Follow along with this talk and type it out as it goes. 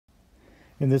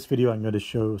In this video, I'm going to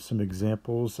show some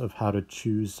examples of how to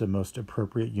choose the most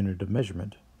appropriate unit of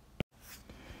measurement.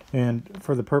 And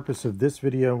for the purpose of this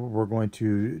video, we're going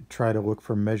to try to look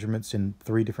for measurements in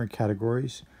three different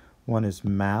categories. One is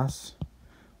mass,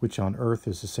 which on Earth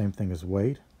is the same thing as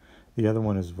weight. The other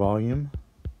one is volume,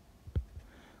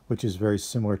 which is very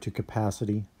similar to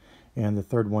capacity. And the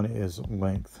third one is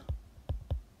length.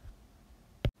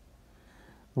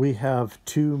 We have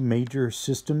two major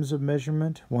systems of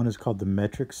measurement. One is called the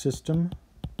metric system,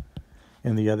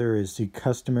 and the other is the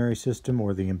customary system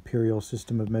or the imperial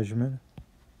system of measurement.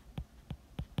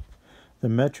 The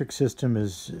metric system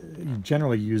is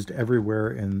generally used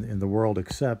everywhere in the world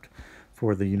except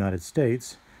for the United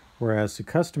States, whereas the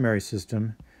customary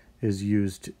system is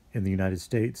used in the United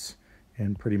States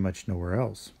and pretty much nowhere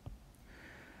else.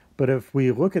 But if we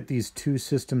look at these two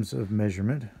systems of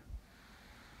measurement,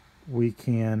 we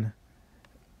can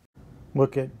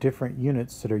look at different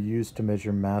units that are used to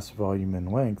measure mass, volume, and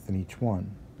length in each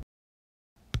one.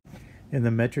 In the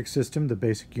metric system, the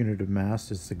basic unit of mass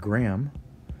is the gram,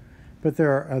 but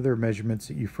there are other measurements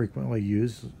that you frequently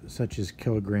use, such as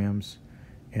kilograms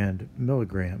and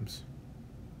milligrams.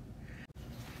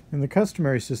 In the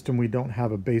customary system, we don't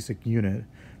have a basic unit,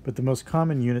 but the most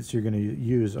common units you're going to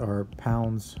use are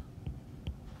pounds,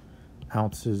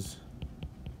 ounces,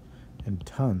 and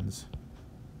tons.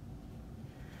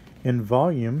 In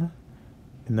volume,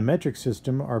 in the metric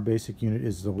system, our basic unit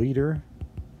is the liter,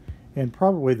 and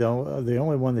probably the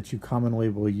only one that you commonly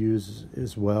will use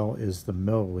as well is the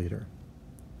milliliter.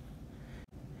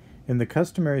 In the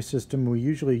customary system, we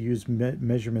usually use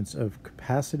measurements of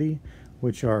capacity,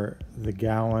 which are the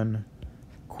gallon,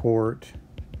 quart,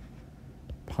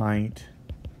 pint,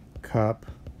 cup,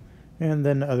 and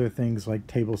then other things like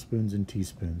tablespoons and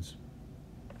teaspoons.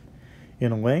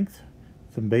 In length,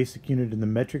 the basic unit in the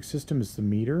metric system is the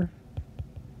meter,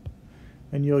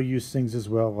 and you'll use things as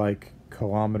well like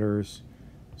kilometers,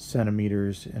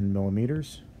 centimeters, and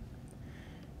millimeters.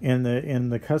 In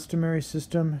the customary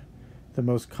system, the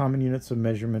most common units of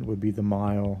measurement would be the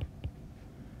mile,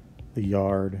 the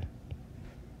yard,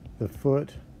 the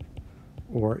foot,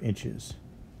 or inches.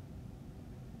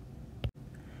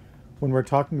 When we're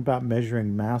talking about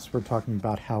measuring mass, we're talking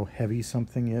about how heavy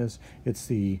something is. It's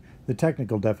the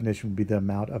technical definition would be the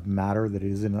amount of matter that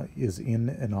is in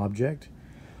an object.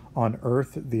 On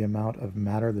Earth, the amount of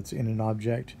matter that's in an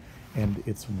object and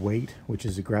its weight, which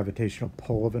is the gravitational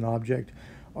pull of an object,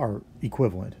 are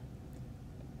equivalent.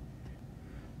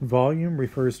 Volume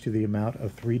refers to the amount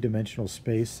of three-dimensional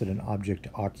space that an object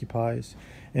occupies,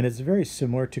 and it's very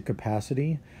similar to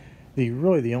capacity.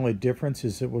 Really the only difference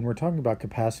is that when we're talking about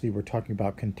capacity, we're talking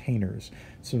about containers.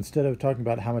 So instead of talking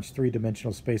about how much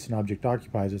three-dimensional space an object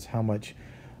occupies, it's how much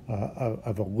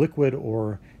of a liquid,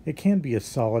 or it can be a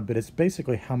solid, but it's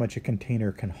basically how much a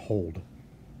container can hold.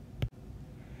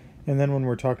 And then when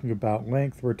we're talking about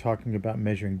length, we're talking about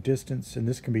measuring distance, and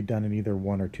this can be done in either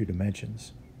one or two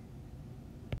dimensions.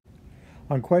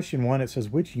 On question 1, it says,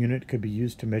 which unit could be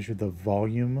used to measure the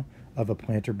volume of a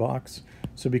planter box?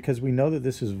 So because we know that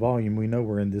this is volume, we know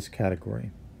we're in this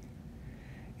category.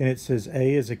 And it says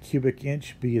A is a cubic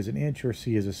inch, B is an inch, or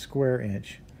C is a square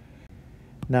inch.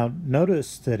 Now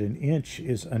notice that an inch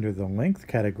is under the length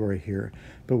category here,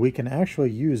 but we can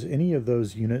actually use any of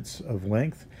those units of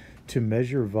length to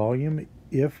measure volume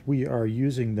if we are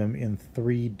using them in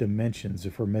three dimensions.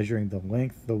 If we're measuring the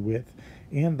length, the width,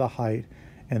 and the height,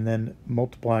 and then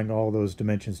multiplying all those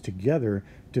dimensions together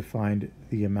to find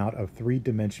the amount of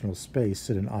three-dimensional space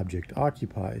that an object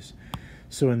occupies.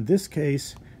 So in this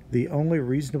case, the only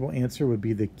reasonable answer would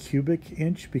be the cubic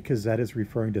inch, because that is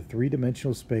referring to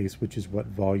three-dimensional space, which is what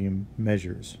volume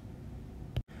measures.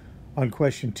 On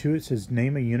question 2, it says,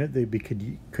 name a unit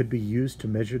that could be used to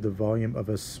measure the volume of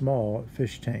a small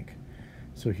fish tank.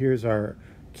 So here's our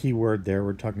keyword there.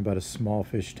 We're talking about a small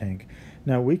fish tank.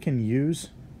 Now we can use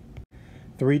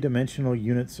three-dimensional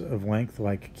units of length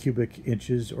like cubic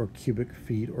inches or cubic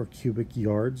feet or cubic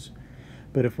yards.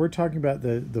 But if we're talking about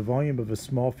the volume of a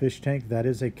small fish tank, that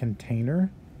is a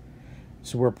container.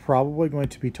 So we're probably going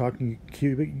to be talking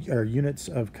units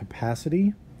of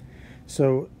capacity.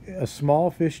 So a small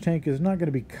fish tank is not going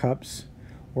to be cups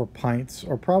or pints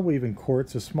or probably even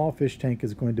quarts. A small fish tank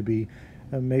is going to be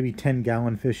maybe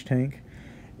 10-gallon fish tank.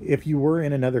 If you were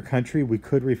in another country, we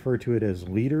could refer to it as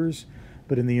liters.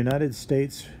 But in the United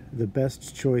States, the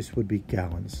best choice would be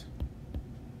gallons.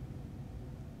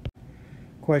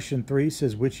 Question 3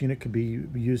 says, which unit could be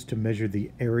used to measure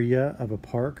the area of a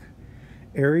park?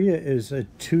 Area is a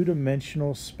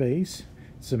two-dimensional space.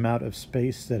 It's the amount of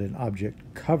space that an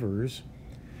object covers.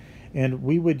 And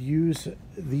we would use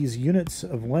these units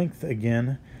of length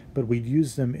again but we'd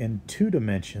use them in 2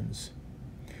 dimensions.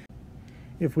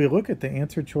 If we look at the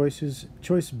answer choices,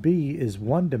 choice B is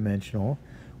 1-dimensional,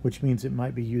 which means it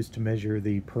might be used to measure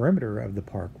the perimeter of the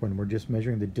park when we're just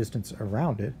measuring the distance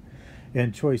around it.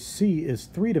 And choice C is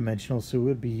 3-dimensional, so it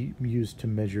would be used to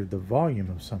measure the volume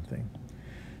of something.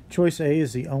 Choice A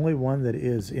is the only one that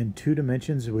is in 2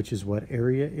 dimensions, which is what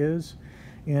area is.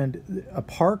 And a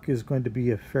park is going to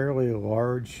be a fairly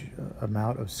large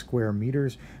amount of square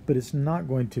meters, but it's not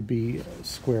going to be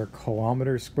square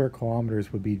kilometers. Square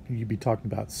kilometers would be, you'd be talking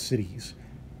about cities.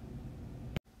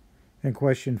 And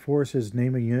question 4 says,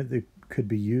 name a unit that could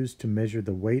be used to measure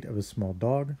the weight of a small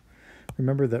dog.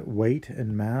 Remember that weight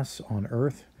and mass on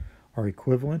Earth are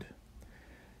equivalent.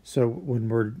 So when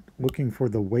we're looking for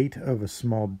the weight of a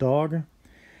small dog,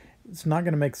 it's not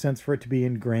going to make sense for it to be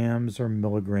in grams or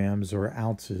milligrams or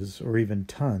ounces or even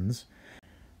tons.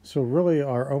 So really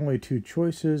our only 2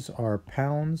 choices are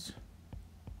pounds,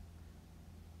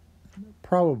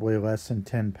 probably less than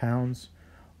 10 pounds,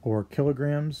 or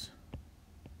kilograms.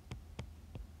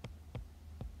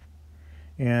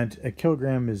 And a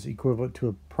kilogram is equivalent to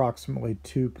approximately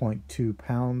 2.2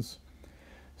 pounds.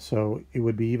 So it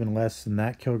would be even less than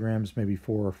that, kilograms, maybe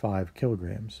 4 or 5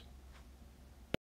 kilograms.